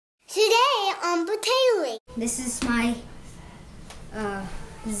Mom Bratayley. This is my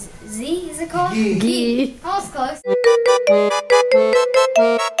Z, is it called? Gi. I was close.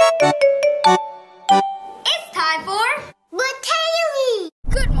 It's time for Bratayley.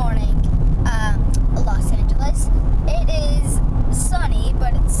 Good morning, Los Angeles. It is sunny,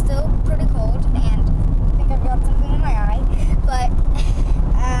 but it's still pretty cold, and I think I've got something in my eye. But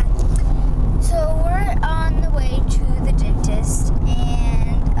so we're on the way to the dentist, and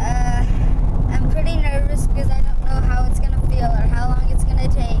I'm pretty nervous because I don't know how it's gonna feel or how long it's gonna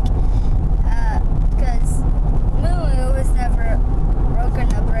take. Because Moo has never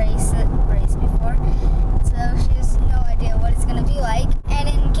broken a brace before, so she has no idea what it's gonna be like. And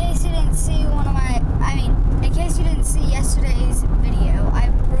in case you didn't see in case you didn't see yesterday's video, I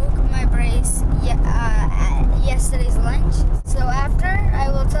broke my brace at yesterday's lunch. So after, I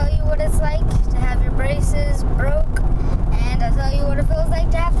will tell you what it's like to have your braces broke, and I'll tell you what it feels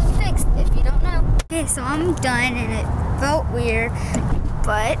like to have them fixed if you don't know. Okay, so I'm done, and it felt weird,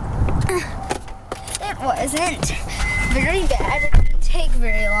 but it wasn't very bad. It didn't take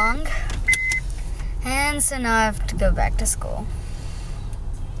very long. And so now I have to go back to school.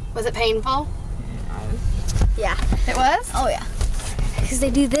 Was it painful? Yeah. It was? Oh yeah. Because they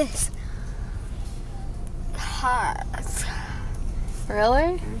do this. Hard.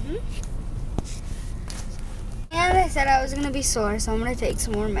 Really? Mm-hmm. And they said I was going to be sore, so I'm going to take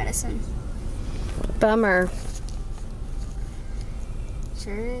some more medicine. Bummer.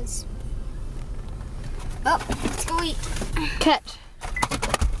 Sure is. Oh, let's go eat. Catch.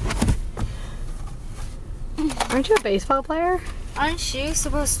 Aren't you a baseball player? Aren't you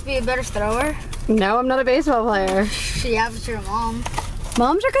supposed to be a better thrower? No, I'm not a baseball player. Yeah, but you're a mom.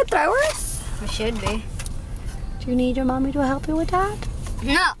 Moms are good throwers? I should be. Do you need your mommy to help you with that?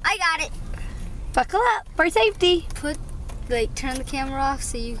 No, I got it. Buckle up for safety. Turn the camera off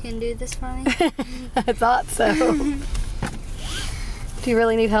so you can do this for me. I thought so. Do you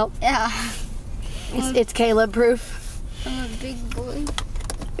really need help? Yeah. It's Caleb proof. I'm a big boy.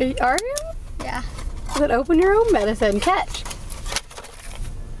 Are you? Yeah. Then open your own medicine. Catch.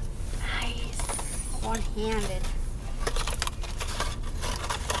 Nice. One-handed.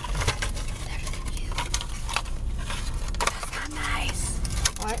 That's not nice.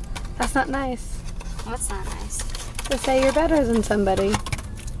 What? That's not nice. What's not nice? To say you're better than somebody,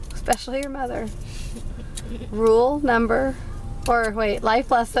 especially your mother.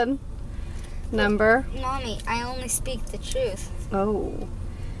 Life lesson number. Mommy, I only speak the truth. Oh,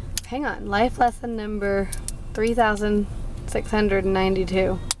 hang on. Life lesson number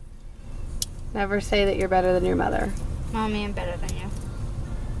 3,692. Never say that you're better than your mother. Mommy, I'm better than you.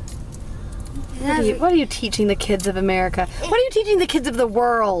 What are you teaching the kids of America? What are you teaching the kids of the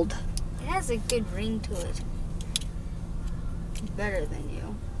world? It has a good ring to it. Better than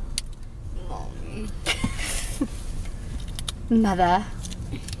you. Mommy. Mother.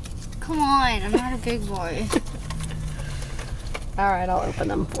 Come on, I'm not a big boy. All right, I'll open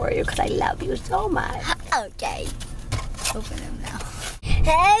them for you because I love you so much. Okay. Open them now.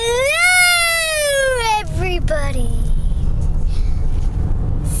 Hello, everybody.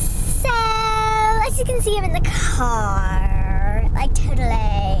 So, as you can see, I'm in the car, like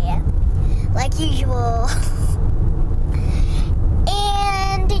totally, like usual.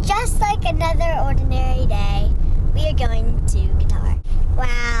 And just like another ordinary day, we are going to guitar.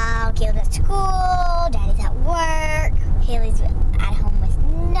 Wow, Caleb's at school, Daddy's at work, Hayley's at home with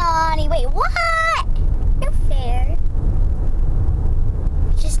Nani. Wait, what? No fair.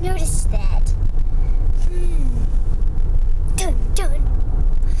 Just noticed that. Dun dun.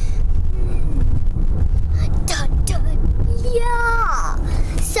 Dun dun. Yeah.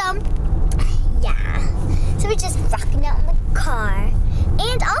 So we're just rocking out in the car.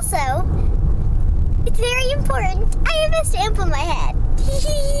 And also, it's very important, I have a stamp on my head.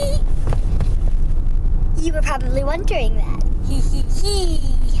 You were probably wondering that. Have you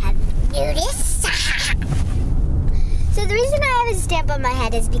noticed? So the reason I have a stamp on my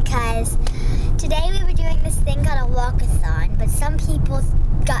head is because today we were doing this thing called a walkathon, but some people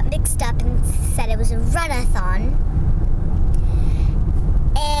got mixed up and said it was a runathon.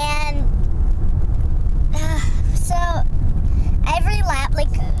 And so every lap, like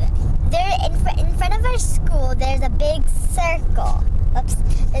there in front of our school, there's a big circle. Oops,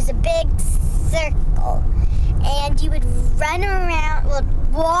 there's a big circle, and you would run around,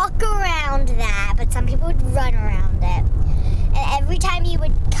 walk around that, but some people would run around it. And every time you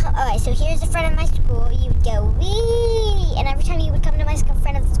would come, alright, so here's the front of my school, you would go wee, and every time you would come to my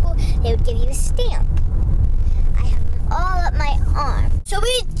front of the school, they would give you a stamp. I have them all up my arm. So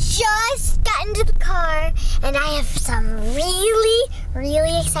we just got into the car, and I have some really,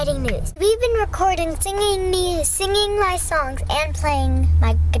 really exciting exciting news. We've been recording singing my songs and playing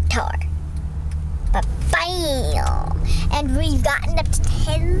my guitar. Bam! And we've gotten up to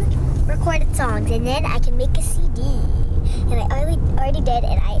 10 recorded songs, and then I can make a CD. And I already did,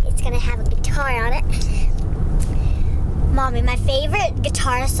 and it's gonna have a guitar on it. Mommy, my favorite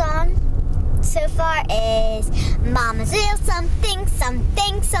guitar song so far is Mama's Real Something,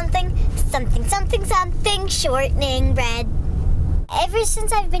 Something, Something, Something, Something, Something, Shortening Bread. Ever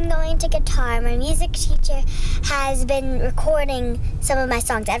since I've been going to guitar, my music teacher has been recording some of my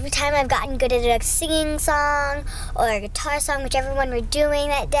songs. Every time I've gotten good at a singing song or a guitar song, whichever one we're doing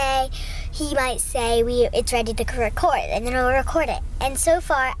that day, he might say it's ready to record, and then we'll record it. And so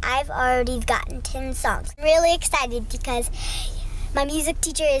far, I've already gotten 10 songs. I'm really excited because my music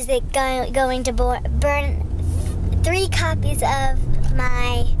teacher is going to burn 3 copies on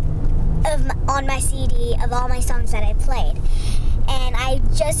my CD of all my songs that I played. And I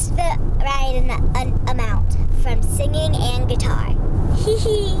just the right amount from singing and guitar. Hee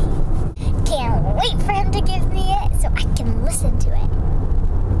hee. Can't wait for him to give me it so I can listen to it.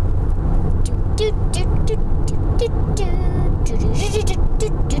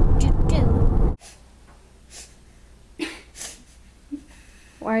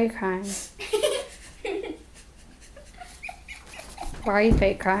 Why are you crying? Why are you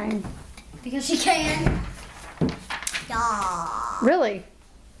fake crying? Because she can. Yeah. Really?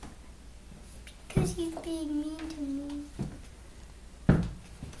 Because he's being mean to me.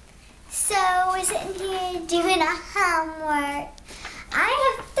 So we're sitting here doing our homework. I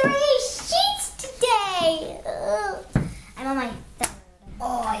have 3 sheets today. Ugh. I'm on my third.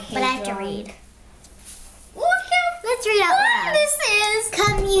 Oh, I hate But I have to drawing. read. Let's read out loud. This is.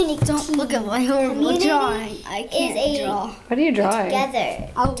 Community. Don't look at my horrible Community drawing. I can't is a draw. What are you drawing? Together.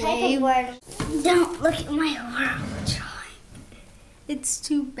 A Type wave. of word. Don't look at my horrible drawing. It's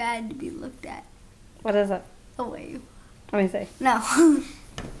too bad to be looked at. What is it? A wave. Let me see. No.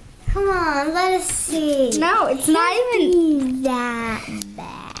 Come on, let us see. No, it's not even. Be that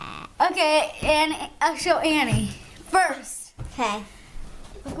bad. Okay, Annie. I'll show Annie first. Okay.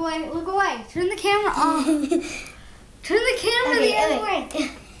 Look away. Look away. Turn the camera off. Turn the camera the other way.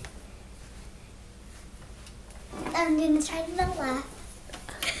 I'm gonna try to not laugh.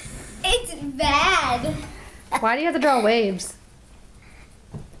 It's bad. Why do you have to draw waves?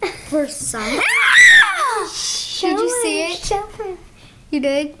 For some. Did you see it? Show her. You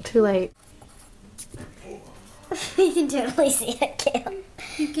did? Too late. You can totally see it, Kale.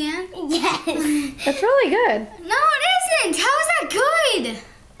 You can? Yes. That's really good. No, it isn't. How is that good?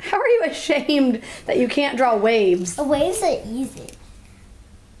 How are you ashamed that you can't draw waves? The waves are easy.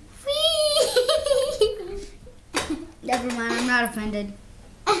 Never mind. I'm not offended.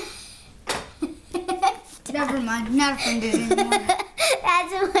 Never mind. I'm not offended anymore.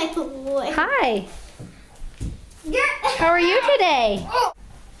 That's my boy. Hi. How are you today?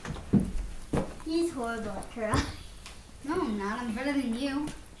 He's horrible at karate. No, I'm not. I'm better than you.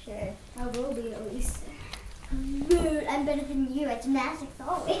 Sure. I will be at least. Dude, I'm better than you at gymnastics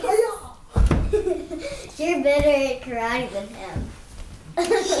always. You're better at karate than him.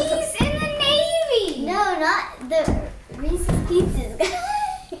 He's in the Navy. No, not the Reese's Pieces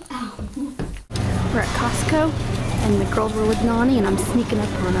guy. We're at Costco, and the girls were with Nani, and I'm sneaking up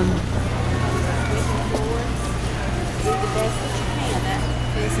on them.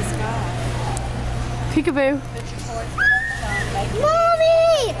 Peekaboo.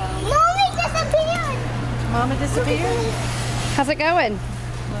 Mommy! Mommy disappeared! Mama disappeared? How's it going?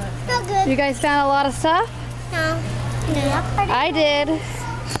 Not good. You guys found a lot of stuff? No. No. I did.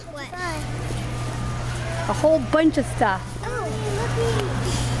 What? A whole bunch of stuff. Oh,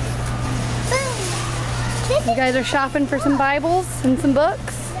 You guys are shopping for some Bibles and some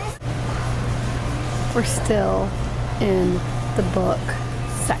books? We're still in the book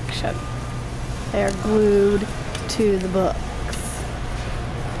section. They're glued to the books.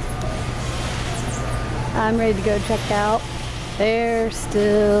 I'm ready to go check out. They're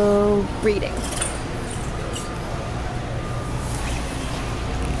still reading.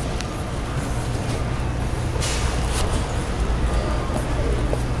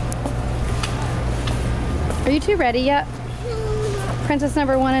 Are you two ready yet? Princess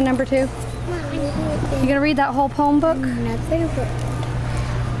number 1 and number 2? You gonna read that whole poem book? Another word.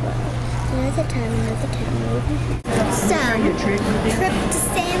 Another time, So, trip to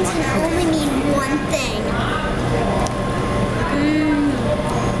Sam's can only mean one thing.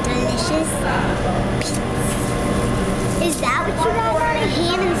 Delicious pizza. Is that what you got on a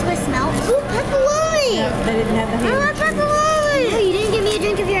ham and Swiss melt? Ooh, pepperoni! No, they didn't have the I hand. love pepperoni! No, you didn't give me a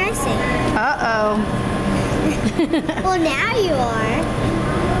drink of your icing. Uh-oh. Well, now you are.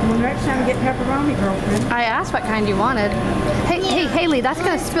 time to get pepperoni, girlfriend. I asked what kind you wanted. Hey, Hayley, that's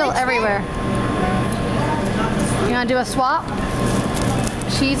gonna spill everywhere. You wanna do a swap?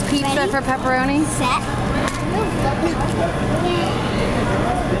 Cheese pizza Ready? for pepperoni? Set.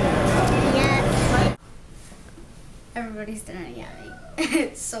 Yeah. Everybody's staring at me.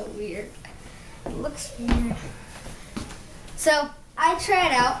 It's so weird. It looks weird. So I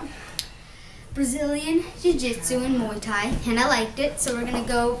tried out Brazilian Jiu-jitsu and Muay Thai, and I liked it, so we're gonna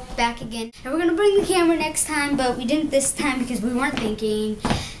go back again. And we're gonna bring the camera next time, but we didn't this time because we weren't thinking.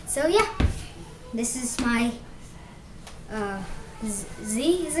 So yeah, this is my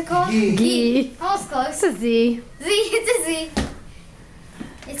Z, is it called? Gi. Almost close. It's a Z. It's a Z.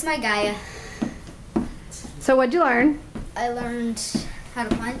 It's my Gaia. So what'd you learn? I learned how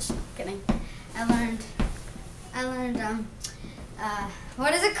to punch. Kidding. I learned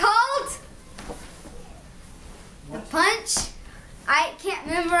what is it called? The punch. I can't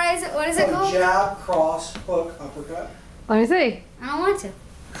memorize it. What is it called? Jab, cross, hook, uppercut. Let me see. I don't want to.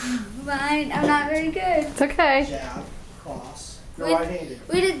 But I'm not very good. It's okay. Jab, cross. You're We- right-handed.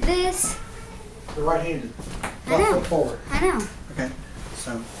 We did this. You're right-handed. I know. Left foot forward. I know. Okay.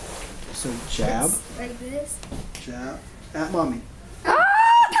 So jab, It's like this. jab, at mommy.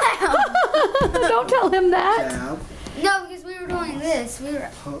 Don't tell him that. Jab, No, because we were doing this. We were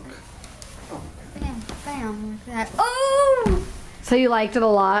hook. Oh, bam, bam, like that. Oh! So you liked it a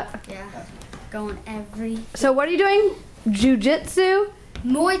lot. Yeah. Going every So what are you doing? Jiu-jitsu?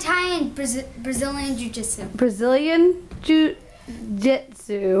 Muay Thai and Brazilian Jiu-Jitsu. Brazilian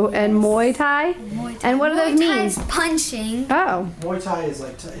Jiu-jitsu and Muay Thai? Muay Thai. And what do those Muay mean? Thai is punching. Oh. Muay Thai is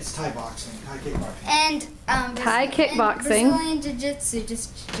like it's Thai boxing, Thai kickboxing. And Thai kickboxing. And Brazilian Jiu-Jitsu,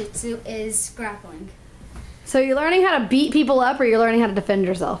 just Jiu-Jitsu, is grappling. So you're learning how to beat people up or you're learning how to defend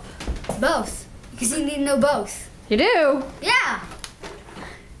yourself? Both. Because you need to know both. You do? Yeah.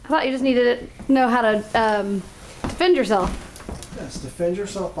 I thought you just needed to know how to defend yourself. Yes, defend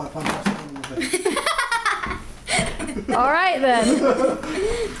yourself by punching someone in the face. All right then.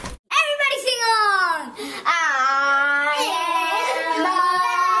 Everybody sing along! I am a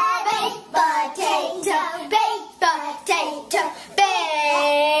baked potato, baked potato,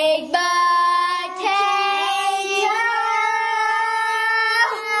 baked potato.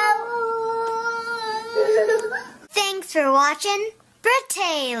 Thanks for watching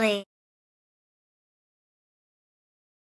Bratayley.